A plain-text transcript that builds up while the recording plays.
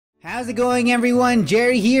How's it going, everyone?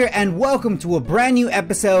 Jerry here, and welcome to a brand new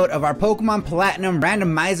episode of our Pokemon Platinum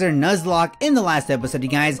Randomizer Nuzlocke. In the last episode, you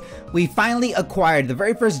guys, we finally acquired the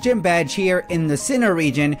very first gym badge here in the Sinnoh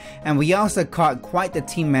region, and we also caught quite the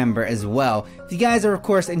team member as well. If you guys are, of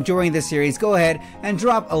course, enjoying this series, go ahead and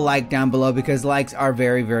drop a like down below because likes are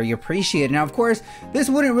very, very appreciated. Now, of course, this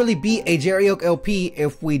wouldn't really be a JerryOak LP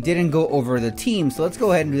if we didn't go over the team, so let's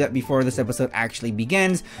go ahead and do that before this episode actually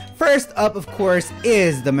begins. First up, of course,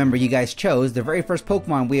 is the member you guys chose, the very first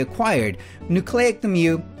Pokemon we acquired. Nucleic the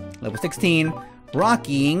Mew, level 16,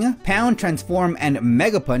 Rocking, Pound, Transform, and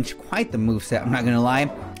Mega Punch. Quite the moveset, I'm not gonna lie.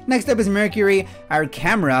 Next up is Mercury, our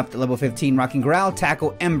Camerupt, level 15, Rocking Growl,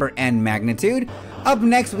 Tackle, Ember, and Magnitude. Up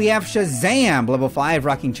next we have Shazam, level 5,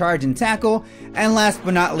 Rocking Charge and Tackle. And last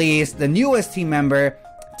but not least, the newest team member,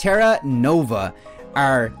 Terra Nova,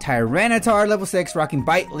 our Tyranitar, level 6, Rocking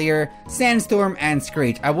Bite, Leer, Sandstorm, and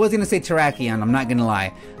Screech. I was gonna say Terrakion, I'm not gonna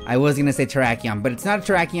lie. I was gonna say Terrakion, but it's not a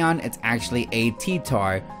Terrakion, it's actually a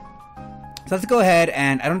T-Tar. So let's go ahead,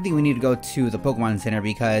 and I don't think we need to go to the Pokemon Center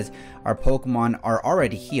because our Pokemon are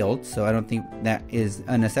already healed, so I don't think that is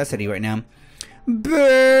a necessity right now.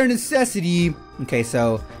 Burn necessity! Okay,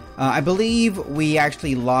 so I believe we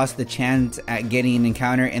actually lost the chance at getting an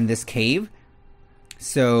encounter in this cave.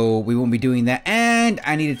 So we won't be doing that, and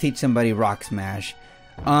I need to teach somebody Rock Smash.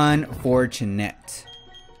 Unfortunate.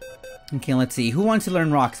 Okay, let's see. Who wants to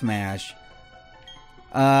learn Rock Smash?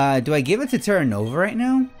 Do I give it to Terra Nova right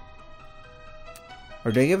now?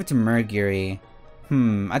 Or do I give it to Mercury?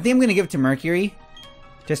 I think I'm gonna give it to Mercury.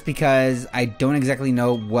 Just because I don't exactly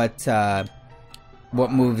know what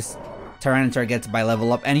moves Tyranitar gets by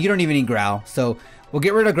level up. And you don't even need Growl. So we'll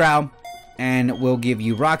get rid of Growl. And we'll give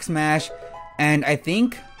you Rock Smash. And I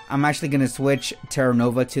think I'm actually going to switch Terra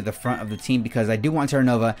Nova to the front of the team because I do want Terra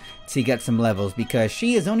Nova to get some levels because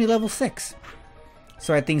she is only level 6.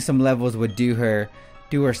 So I think some levels would do her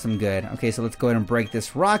some good. Okay, so let's go ahead and break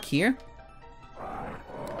this rock here.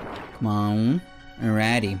 Come on.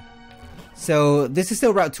 Alrighty. So this is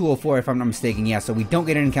still Route 204 if I'm not mistaken. Yeah, so we don't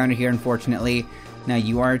get an encounter here, unfortunately. Now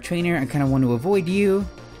you are a trainer. I kind of want to avoid you.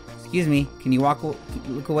 Excuse me. Can you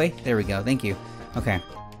look away? There we go. Thank you. Okay.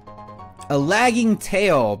 A lagging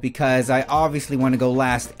tail, because I obviously want to go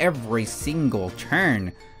last every single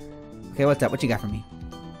turn. Okay, what's up? What you got for me?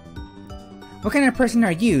 What kind of person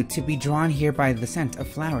are you to be drawn here by the scent of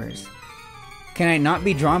flowers? Can I not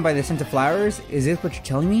be drawn by the scent of flowers? Is this what you're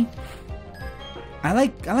telling me? I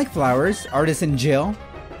like flowers. Artisan Jill.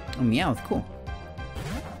 Oh, Meowth, cool.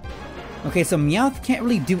 Okay, so Meowth can't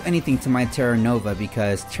really do anything to my Terra Nova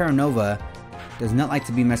because Terra Nova does not like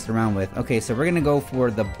to be messed around with. Okay, so we're gonna go for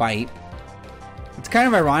the Bite. It's kind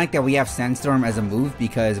of ironic that we have Sandstorm as a move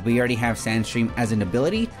because we already have Sandstream as an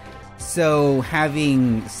ability. So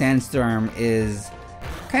having Sandstorm is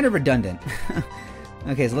kind of redundant.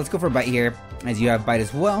 Okay, so let's go for Bite here, as you have Bite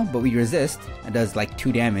as well, but we resist. It does like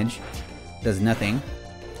 2 damage, does nothing.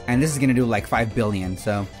 And this is gonna do like 5 billion,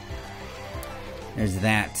 so there's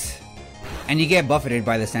that. And you get buffeted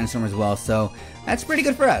by the Sandstorm as well, so that's pretty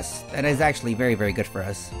good for us. That is actually very, very good for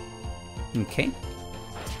us. Okay.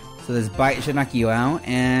 So this Bite should knock you out,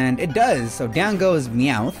 and it does. So down goes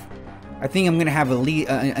Meowth. I think I'm gonna have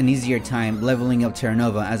an easier time leveling up Terra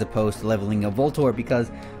Nova as opposed to leveling up Voltorb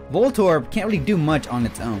because Voltorb can't really do much on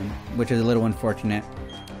its own, which is a little unfortunate.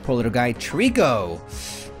 Poor little guy, Trico.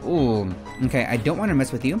 Ooh, okay. I don't want to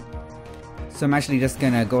mess with you, so I'm actually just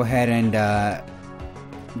gonna go ahead and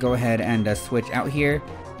switch out here.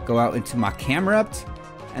 Go out into my Camerupt,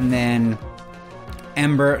 and then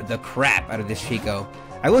Ember the crap out of this Trico.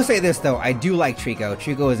 I will say this though, I do like Trico.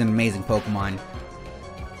 Trico is an amazing Pokemon.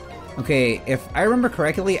 Okay, if I remember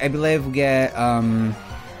correctly, I believe we get,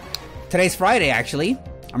 today's Friday actually.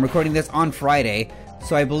 I'm recording this on Friday.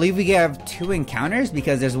 So I believe we have 2 encounters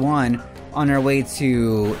because there's one on our way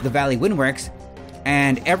to the Valley Windworks.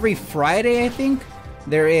 And every Friday, I think,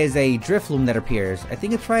 there is a Drifloon that appears. I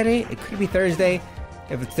think it's Friday, it could be Thursday.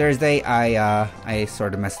 If it's Thursday, I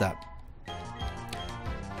sort of messed up.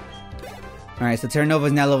 Alright, so Terra Nova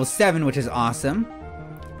is now level 7, which is awesome.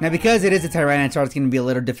 Now, because it is a Tyranitar, it's going to be a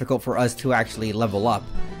little difficult for us to actually level up.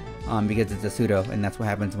 Because it's a pseudo, and that's what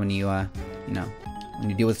happens when you, when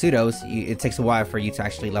you deal with pseudos, it takes a while for you to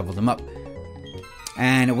actually level them up.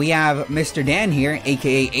 And we have Mr. Dan here,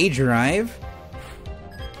 aka A-Drive.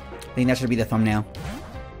 I think that should be the thumbnail.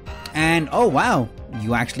 And, oh wow,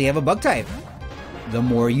 you actually have a bug type. The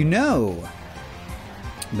more you know.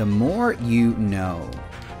 The more you know.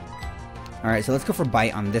 Alright, so let's go for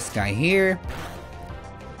Bite on this guy here.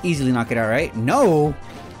 Easily knock it out, right? No!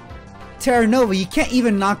 Terra Nova, you can't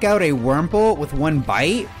even knock out a Wurmple with 1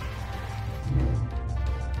 bite?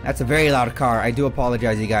 That's a very loud car. I do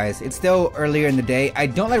apologize, you guys. It's still earlier in the day. I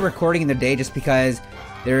don't like recording in the day just because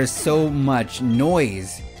there is so much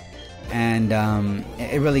noise. And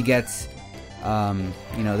it really gets,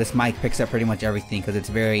 you know, this mic picks up pretty much everything because it's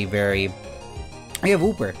very, very... I have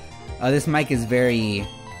Whooper. This mic is very...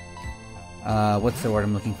 what's the word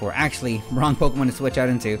I'm looking for? Actually, wrong Pokemon to switch out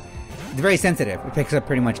into. It's very sensitive. It picks up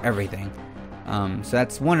pretty much everything. So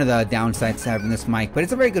that's one of the downsides to having this mic. But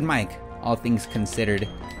it's a very good mic, all things considered.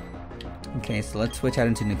 Okay, so let's switch out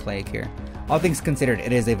into Nucleic here. All things considered,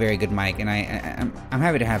 it is a very good mic, and I'm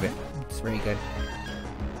happy to have it. It's very good.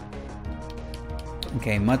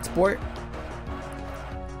 Okay, Mud Sport.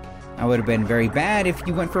 That would have been very bad if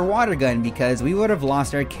you went for Water Gun, because we would have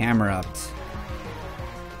lost our Camerupt.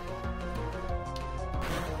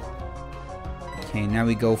 Okay, now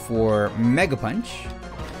we go for Mega Punch.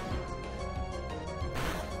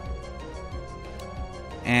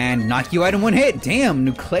 And knock you out in one hit. Damn,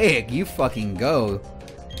 Nucleic, you fucking go.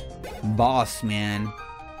 Boss, man.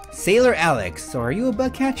 Sailor Alex. So are you a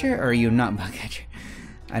bug catcher or are you not a bug catcher?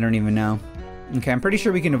 I don't even know. Okay, I'm pretty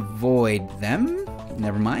sure we can avoid them.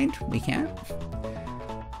 Never mind, we can't.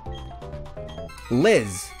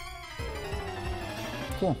 Liz.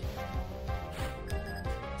 Cool.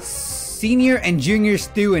 Senior and Junior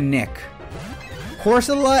Stu and Nick.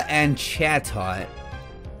 Corsola and Chatot.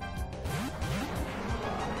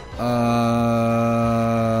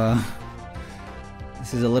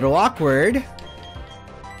 This is a little awkward.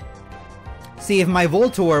 See, if my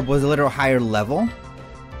Voltorb was a little higher level.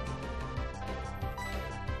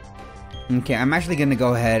 Okay, I'm actually gonna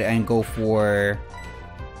go ahead and go for...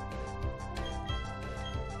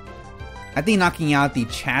 I think knocking out the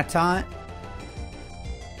Chatot.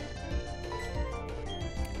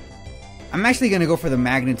 I'm actually gonna go for the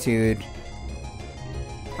Magnitude.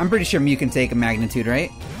 I'm pretty sure Mew can take a Magnitude,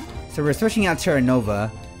 right? So we're switching out Terra Nova.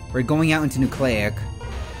 We're going out into Nucleic.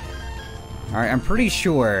 Alright, I'm pretty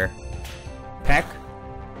sure. Peck.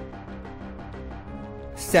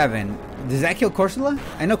 7. Does that kill Corsola?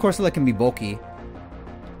 I know Corsola can be bulky.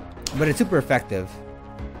 But it's super effective.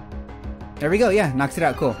 There we go, yeah, knocks it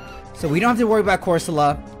out, cool. So we don't have to worry about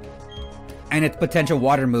Corsola and its potential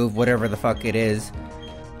water move, whatever the fuck it is.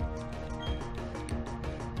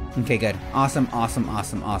 Okay, good. Awesome, awesome,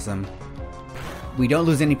 awesome, awesome. We don't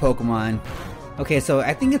lose any Pokemon. Okay, so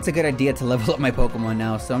I think it's a good idea to level up my Pokemon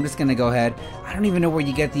now, so I'm just gonna go ahead. I don't even know where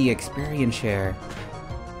you get the experience share.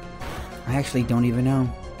 I actually don't even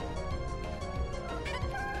know.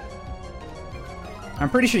 I'm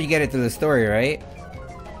pretty sure you get it through the story, right?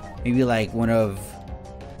 Maybe like one of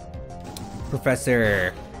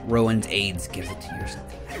Professor Rowan's aides gives it to you or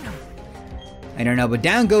something. I don't know. I don't know, but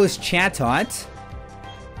down goes Chatot.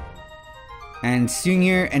 And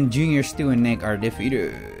Senior and Junior Stu and Nick are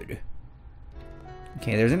defeated.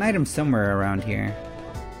 Okay, there's an item somewhere around here.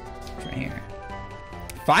 It's right here.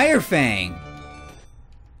 Fire Fang!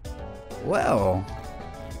 Well.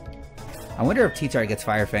 I wonder if T-Tar gets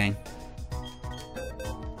Fire Fang.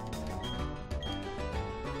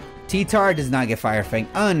 T-Tar does not get Fire Fang,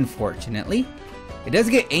 unfortunately. It does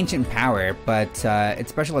get Ancient Power, but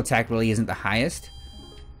its special attack really isn't the highest.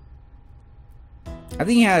 I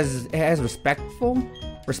think it has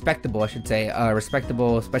respectable, I should say,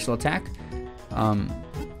 respectable special attack.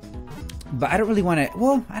 But I don't really want to,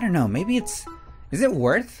 well, I don't know, maybe it's, is it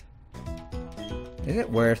worth? Is it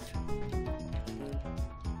worth?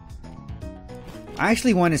 I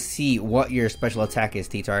actually want to see what your special attack is,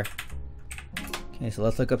 T-Tar. Okay, so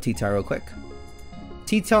let's look up T-Tar real quick.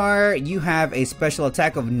 T-Tar, you have a special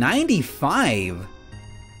attack of 95.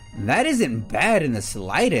 That isn't bad in the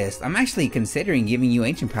slightest. I'm actually considering giving you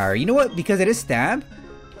Ancient Power. You know what? Because it is Stab,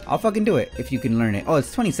 I'll fucking do it if you can learn it. Oh,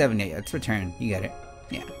 it's 27. Yeah, it's Return. You get it.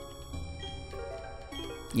 Yeah.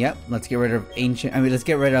 Yep, let's get rid of let's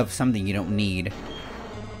get rid of something you don't need.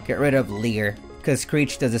 Get rid of Leer. Because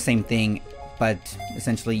Screech does the same thing, but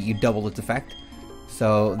essentially you double its effect.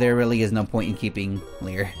 So there really is no point in keeping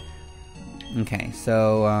Leer. Okay,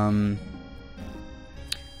 so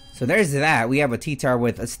so there's that. We have a T-Tar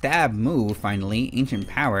with a Stab move, finally. Ancient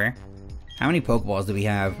Power. How many Pokeballs do we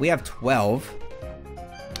have? We have 12.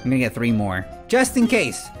 I'm gonna get 3 more. Just in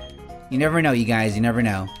case. You never know, you guys. You never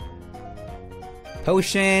know.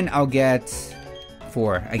 Potion, I'll get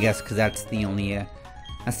 4, I guess, because that's the only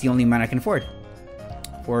amount I can afford.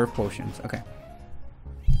 4 potions, okay.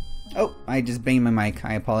 Oh, I just banged my mic.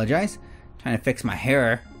 I apologize. Trying to fix my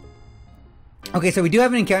hair. Okay, so we do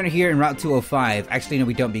have an encounter here in Route 205. Actually, no,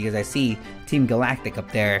 we don't, because I see Team Galactic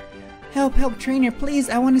up there. Help, help, trainer, please,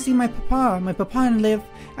 I want to see my papa. My papa and live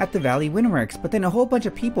at the Valley Windworks. But then a whole bunch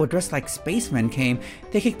of people dressed like spacemen came.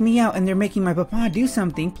 They kicked me out and they're making my papa do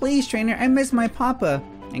something. Please, trainer, I miss my papa.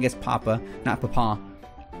 I guess papa, not papa.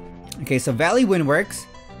 Okay, so Valley Windworks.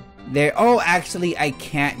 There. Oh, actually, I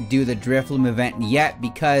can't do the Drift Loom event yet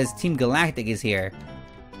because Team Galactic is here.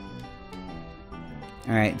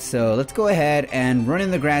 Alright, so let's go ahead and run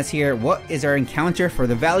in the grass here. What is our encounter for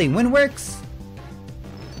the Valley Windworks?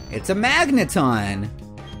 It's a Magneton!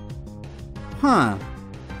 Huh.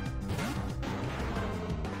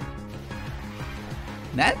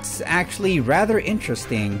 That's actually rather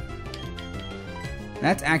interesting.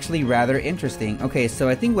 That's actually rather interesting. Okay, so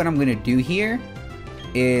I think what I'm gonna do here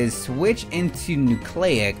is switch into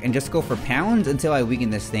Nucleic and just go for pounds until I weaken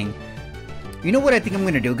this thing. You know what I think I'm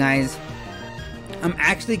gonna do, guys? I'm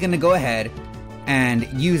actually gonna go ahead and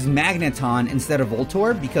use Magneton instead of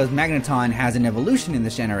Voltorb because Magneton has an evolution in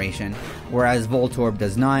this generation, whereas Voltorb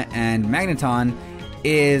does not, and Magneton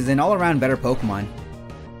is an all-around better Pokemon.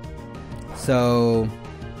 So,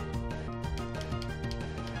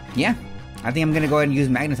 yeah, I think I'm gonna go ahead and use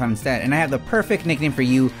Magneton instead, and I have the perfect nickname for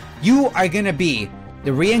you. You are gonna be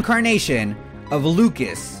the reincarnation of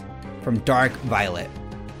Lucas from Dark Violet.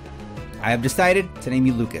 I have decided to name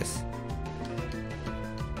you Lucas.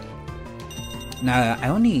 Now, I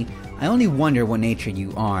only wonder what nature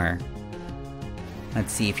you are.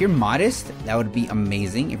 Let's see, if you're modest, that would be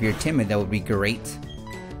amazing. If you're timid, that would be great.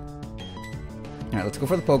 Alright, let's go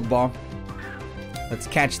for the Pokeball. Let's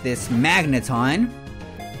catch this Magneton.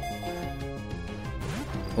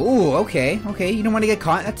 Ooh, okay, okay, you don't want to get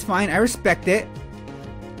caught, that's fine, I respect it.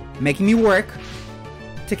 Making me work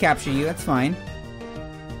to capture you, that's fine.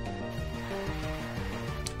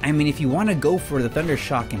 I mean, if you want to go for the Thunder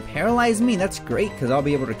Shock and paralyze me, that's great, because I'll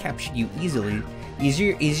be able to capture you easily.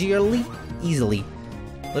 Easily?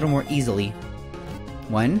 A little more easily.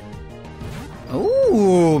 One.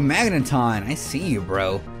 Ooh, Magneton, I see you,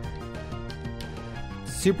 bro.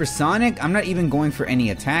 Supersonic, I'm not even going for any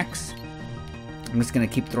attacks. I'm just going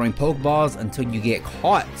to keep throwing Pokeballs until you get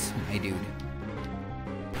caught, my dude.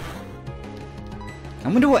 I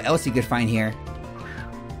wonder what else you could find here.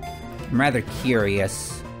 I'm rather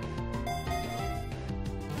curious.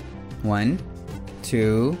 1,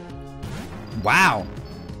 2. Wow.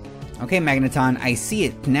 Okay, Magneton, I see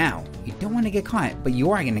it now. You don't want to get caught, but you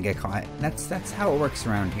are going to get caught. That's how it works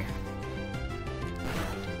around here.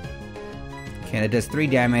 Okay, that does 3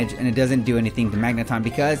 damage, and it doesn't do anything to Magneton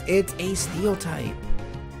because it's a Steel type.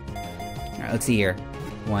 Alright, let's see here.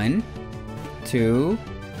 1, 2,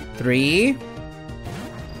 3.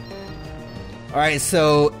 Alright,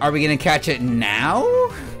 so are we going to catch it now?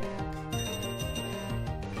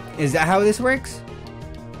 Is that how this works?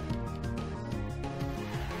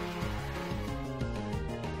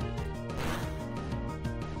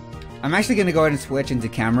 I'm actually going to go ahead and switch into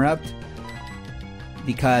Camerupt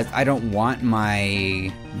because I don't want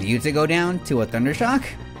my view to go down to a Thunder Shock.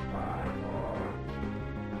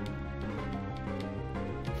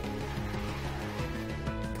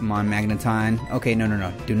 Come on, Magneton. Okay,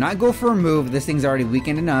 no. Do not go for a move. This thing's already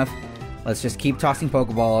weakened enough. Let's just keep tossing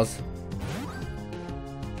Pokeballs.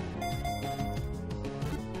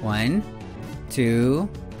 1, 2,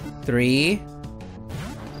 3.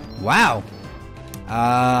 Wow.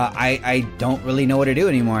 I don't really know what to do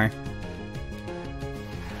anymore.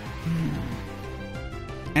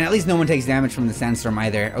 And at least no one takes damage from the Sandstorm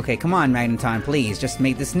either. Okay, come on, Magneton, please. Just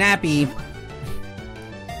make this snappy.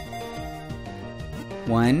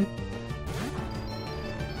 1.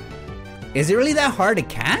 Is it really that hard to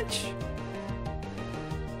catch?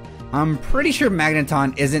 I'm pretty sure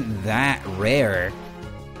Magneton isn't that rare.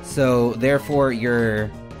 So, therefore, your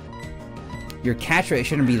catch rate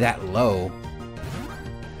shouldn't be that low.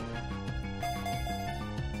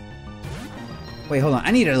 Wait, hold on.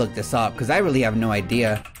 I need to look this up, because I really have no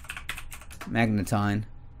idea. Magneton.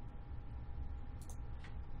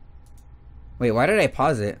 Wait, why did I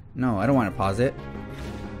pause it? No, I don't want to pause it.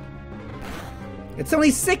 It's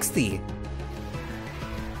only 60!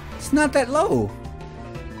 It's not that low!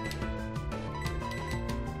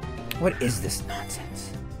 What is this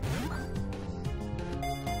nonsense?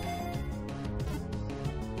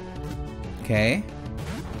 Okay.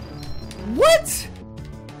 What?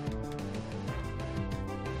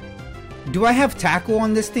 Do I have tackle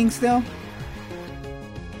on this thing still?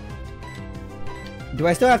 Do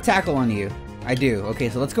I still have tackle on you? I do. Okay,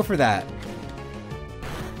 so let's go for that.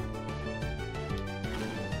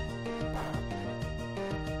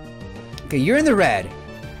 Okay, you're in the red.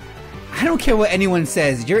 I don't care what anyone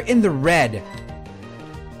says. You're in the red.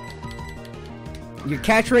 Your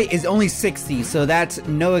catch rate is only 60, so that's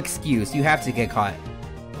no excuse. You have to get caught.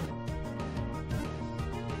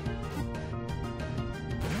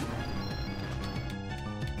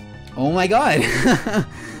 Oh my god.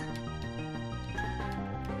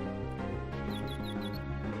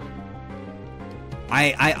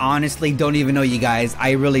 I honestly don't even know, you guys.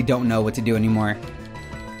 I really don't know what to do anymore.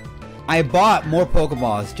 I bought more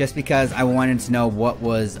Pokeballs just because I wanted to know what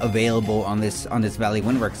was available on this Valley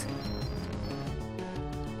Windworks.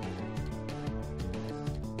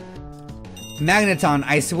 Magneton,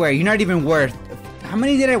 I swear, you're not even worth... How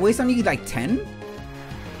many did I waste on you? Like 10?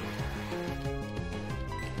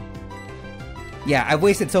 Yeah, I've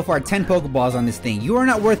wasted so far 10 Pokeballs on this thing. You are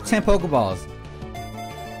not worth 10 Pokeballs.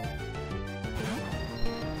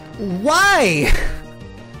 Why?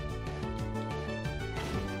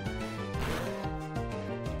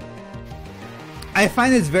 I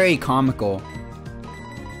find this very comical.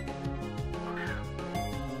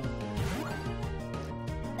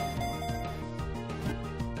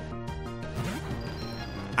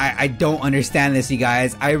 I don't understand this, you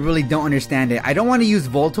guys. I really don't understand it. I don't want to use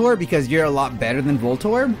Voltorb because you're a lot better than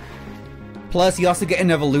Voltorb. Plus, you also get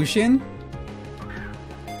an evolution.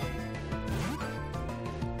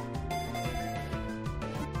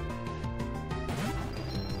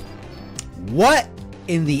 What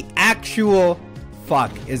in the actual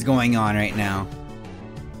fuck is going on right now?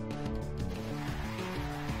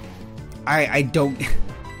 I don't...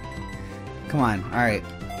 Come on, alright.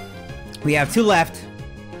 We have 2 left.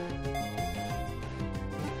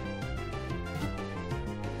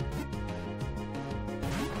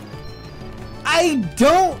 I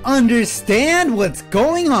don't understand what's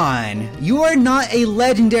going on. You are not a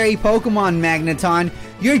legendary Pokemon, Magneton.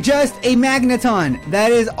 You're just a Magneton.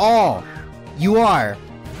 That is all you are.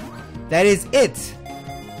 That is it.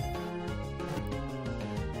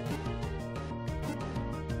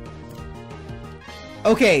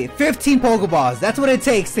 Okay, 15 Pokeballs. That's what it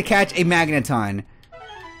takes to catch a Magneton.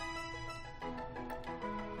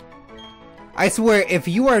 I swear, if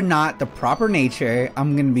you are not the proper nature,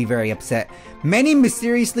 I'm gonna be very upset. Many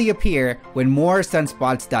mysteriously appear when more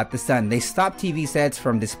sunspots dot the sun. They stop TV sets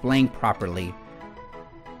from displaying properly.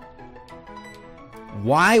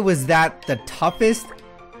 Why was that the toughest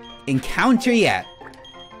encounter yet?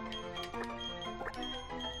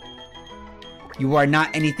 You are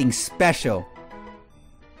not anything special.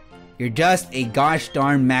 You're just a gosh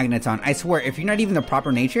darn Magneton. I swear, if you're not even the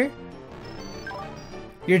proper nature,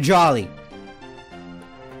 you're jolly.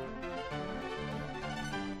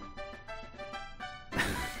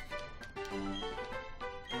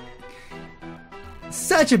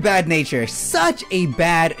 Such a bad nature. Such a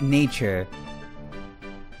bad nature.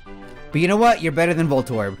 But you know what? You're better than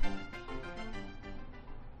Voltorb.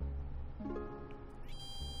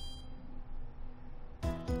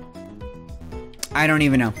 I don't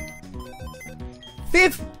even know.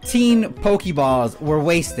 15 Pokeballs were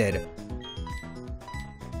wasted.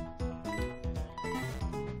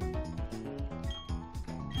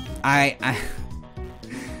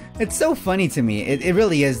 It's so funny to me. It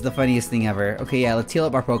really is the funniest thing ever. Okay, yeah, let's heal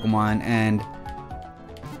up our Pokemon, and...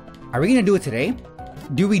 Are we gonna do it today?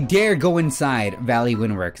 Do we dare go inside Valley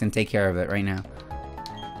Windworks and take care of it right now?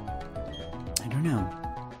 I don't know.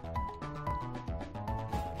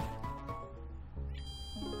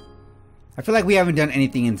 I feel like we haven't done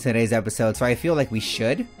anything in today's episode, so I feel like we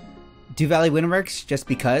should do Valley Windworks just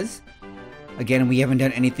because. Again, we haven't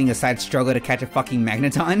done anything aside struggle to catch a fucking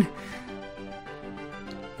Magneton.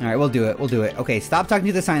 Alright, we'll do it. We'll do it. Okay, stop talking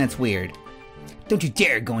to the sign. That's weird. Don't you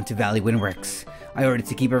dare go into Valley Windworks. I ordered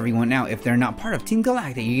to keep everyone out if they're not part of Team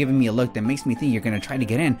Galactic. You're giving me a look that makes me think you're gonna try to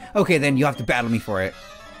get in. Okay, then you have to battle me for it.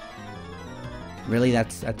 Really?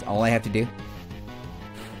 That's all I have to do?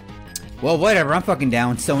 Well, whatever. I'm fucking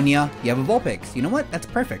down. Sonia, you have a Vulpix. You know what? That's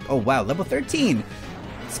perfect. Oh, wow. Level 13.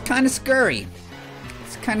 It's kind of scurry.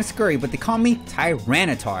 It's kind of scurry, but they call me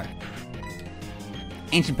Tyranitar.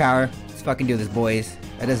 Ancient Power. Let's fucking do this, boys.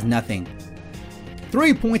 That does nothing.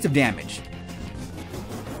 3 points of damage.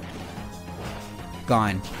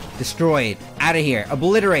 Gone. Destroyed. Out of here.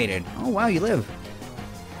 Obliterated. Oh, wow, you live.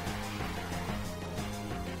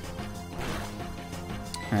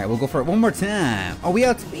 Alright, we'll go for it one more time. Oh, we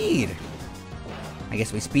outspeed. I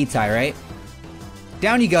guess we speed tie, right?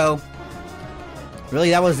 Down you go.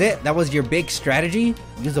 Really, that was it? That was your big strategy?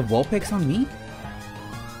 Use a Vulpix on me?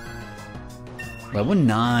 Level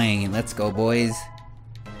 9. Let's go, boys.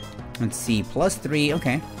 Let's see. +3.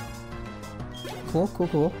 Okay. Cool, cool,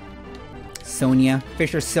 cool. Sonia.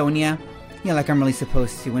 Fisher Sonia. Yeah, like I'm really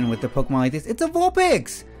supposed to win with a Pokemon like this. It's a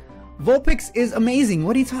Vulpix! Vulpix is amazing.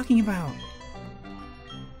 What are you talking about?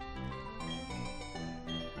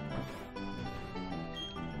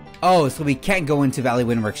 Oh, so we can't go into Valley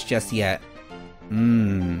Windworks just yet.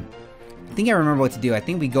 I think I remember what to do. I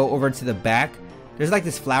think we go over to the back. There's like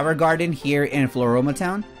this flower garden here in Floroma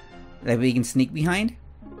Town that we can sneak behind.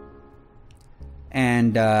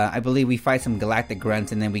 And I believe we fight some galactic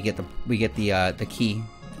grunts, and then we get the key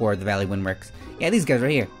for the Valley Windworks. Yeah, these guys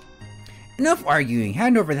right here. Enough arguing.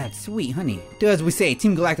 Hand over that sweet honey. Do as we say.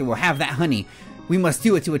 Team Galactic will have that honey. We must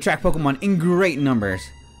do it to attract Pokemon in great numbers.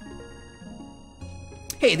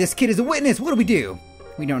 Hey, this kid is a witness. What do we do?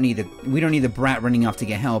 We don't need the brat running off to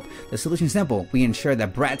get help. The solution is simple. We ensure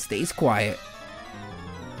that brat stays quiet.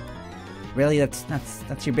 Really?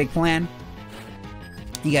 That's your big plan?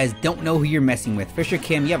 You guys don't know who you're messing with. Fisher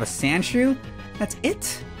Kim, you have a Sandshrew? That's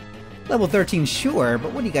it? Level 13, sure,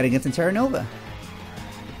 but what do you got against Terra Nova?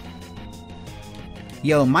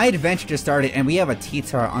 Yo, my adventure just started and we have a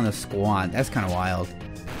T-Tar on the squad. That's kind of wild.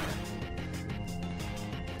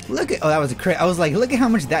 Look at, oh, that was a crit. I was like, look at how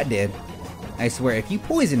much that did. I swear, if you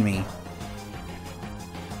poison me.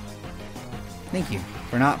 Thank you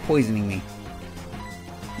for not poisoning me.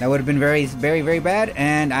 That would have been very, very, very bad,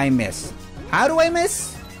 and I miss. How do I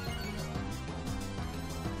miss?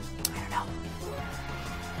 I don't know.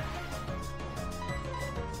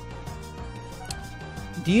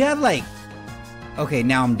 Do you have like... Okay,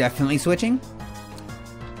 now I'm definitely switching.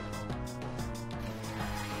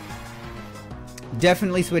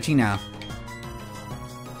 Definitely switching now.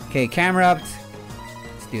 Okay, camera up.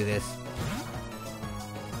 Let's do this.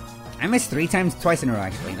 I missed 3 times, twice in a row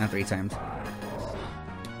actually, not 3 times.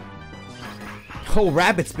 Oh,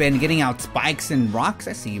 Rabbit Spin, getting out spikes and rocks.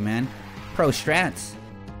 I see you, man. Pro strats.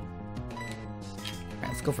 Alright,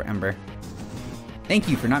 let's go for Ember. Thank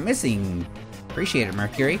you for not missing. Appreciate it,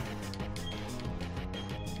 Mercury.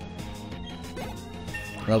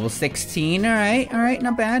 Level 16, alright,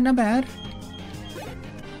 not bad, not bad.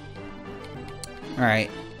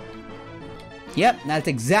 Alright. Yep, that's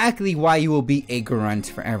exactly why you will be a grunt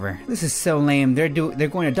forever. This is so lame. They're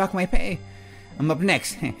going to dock my pay. I'm up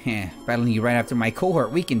next. Battling you right after my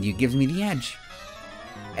cohort weakened you gives me the edge.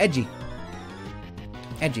 Edgy.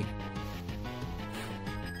 Edgy.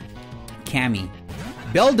 Cammy.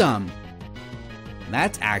 Beldum.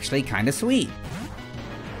 That's actually kind of sweet.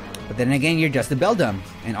 But then again, you're just a Beldum,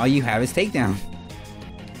 and all you have is Takedown.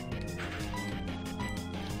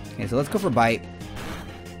 Okay, so let's go for Bite.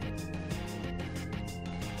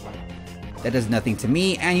 That does nothing to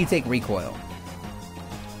me, and you take Recoil.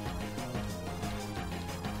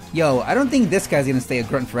 Yo, I don't think this guy's gonna stay a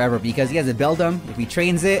grunt forever because he has a Beldum. If he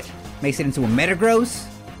trains it, makes it into a Metagross.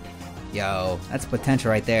 Yo, that's potential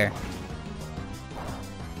right there.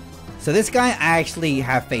 So this guy, I actually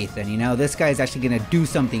have faith in, you know? This guy is actually gonna do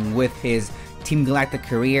something with his Team Galactic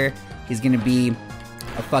career. He's gonna be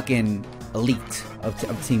a fucking elite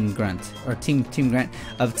of Team Grunt. Or Team Grunt,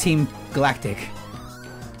 of Team Galactic.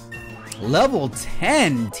 Level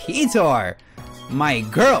 10, T-Tar! My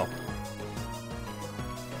girl!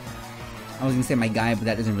 I was gonna say my guy, but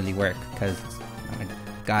that doesn't really work, because I'm a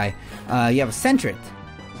guy. You have a Sentret.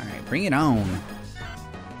 Alright, bring it on.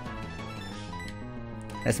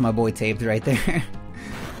 That's my boy Taped right there.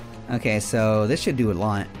 Okay, so this should do a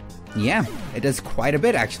lot. Yeah, it does quite a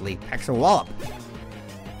bit actually. Packs a wallop.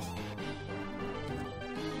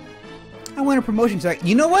 I want a promotion, so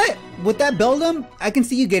you know what? With that Beldum, I can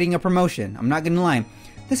see you getting a promotion. I'm not gonna lie.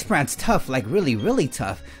 This brat's tough, like really, really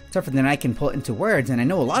tough. Tougher than I can put into words, and I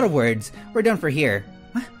know a lot of words. We're done for here.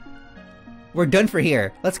 What? We're done for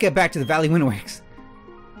here. Let's get back to the Valley Windworks.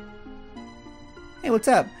 Hey, what's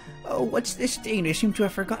up? Oh, what's this thing? I seem to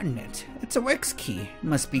have forgotten it. It's a works key. It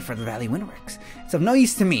must be for the Valley Windworks. It's of no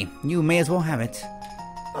use to me. You may as well have it.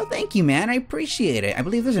 Oh, thank you, man. I appreciate it. I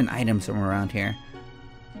believe there's an item somewhere around here.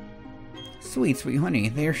 Sweet, sweet honey.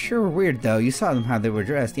 They are sure weird, though. You saw them how they were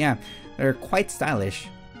dressed. Yeah, they're quite stylish.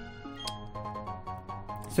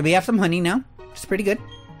 So we have some honey now, which is pretty good.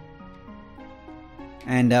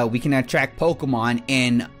 And we can attract Pokemon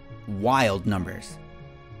in wild numbers.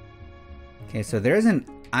 Okay, so there is an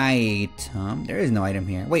item. There is no item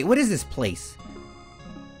here. Wait, what is this place?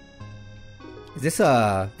 Is this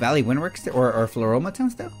a Valley Windworks or Floroma Town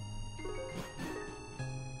still?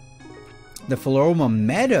 The Floroma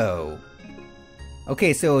Meadow.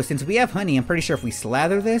 Okay, so since we have honey, I'm pretty sure if we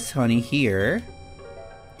slather this honey here,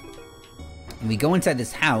 and we go inside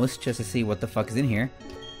this house just to see what the fuck is in here.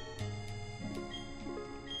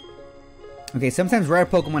 Okay, sometimes rare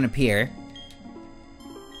Pokemon appear.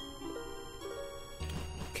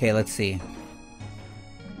 Okay, let's see.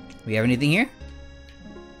 We have anything here?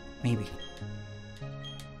 Maybe.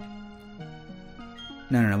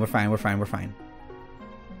 No, we're fine, we're fine, we're fine.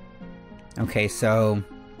 Okay, so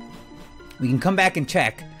we can come back and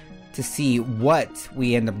check to see what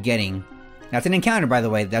we end up getting. That's an encounter, by the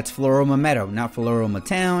way. That's Floroma Meadow, not Floroma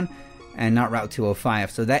Town, and not Route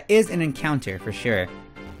 205. So that is an encounter for sure.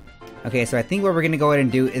 Okay, so I think what we're gonna go ahead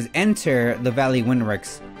and do is enter the Valley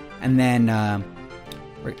Windworks, and then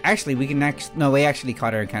we actually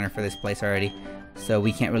caught our encounter for this place already, so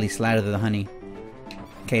we can't really slather the honey.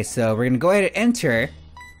 Okay, so we're gonna go ahead and enter.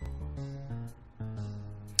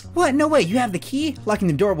 What? No way, you have the key? Locking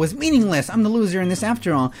the door was meaningless. I'm the loser in this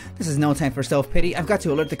after all. This is no time for self-pity. I've got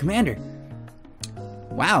to alert the commander.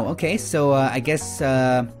 Wow, okay, so I guess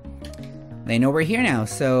they know we're here now.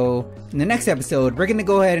 So in the next episode, we're gonna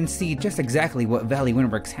go ahead and see just exactly what Valley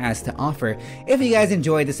Windworks has to offer. If you guys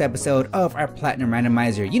enjoyed this episode of our Platinum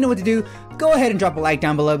Randomizer, you know what to do. Go ahead and drop a like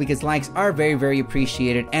down below because likes are very, very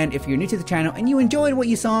appreciated. And if you're new to the channel and you enjoyed what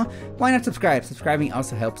you saw, why not subscribe? Subscribing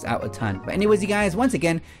also helps out a ton. But anyways, you guys, once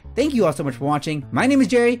again, thank you all so much for watching. My name is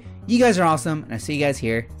Jerry. You guys are awesome, and I'll see you guys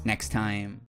here next time.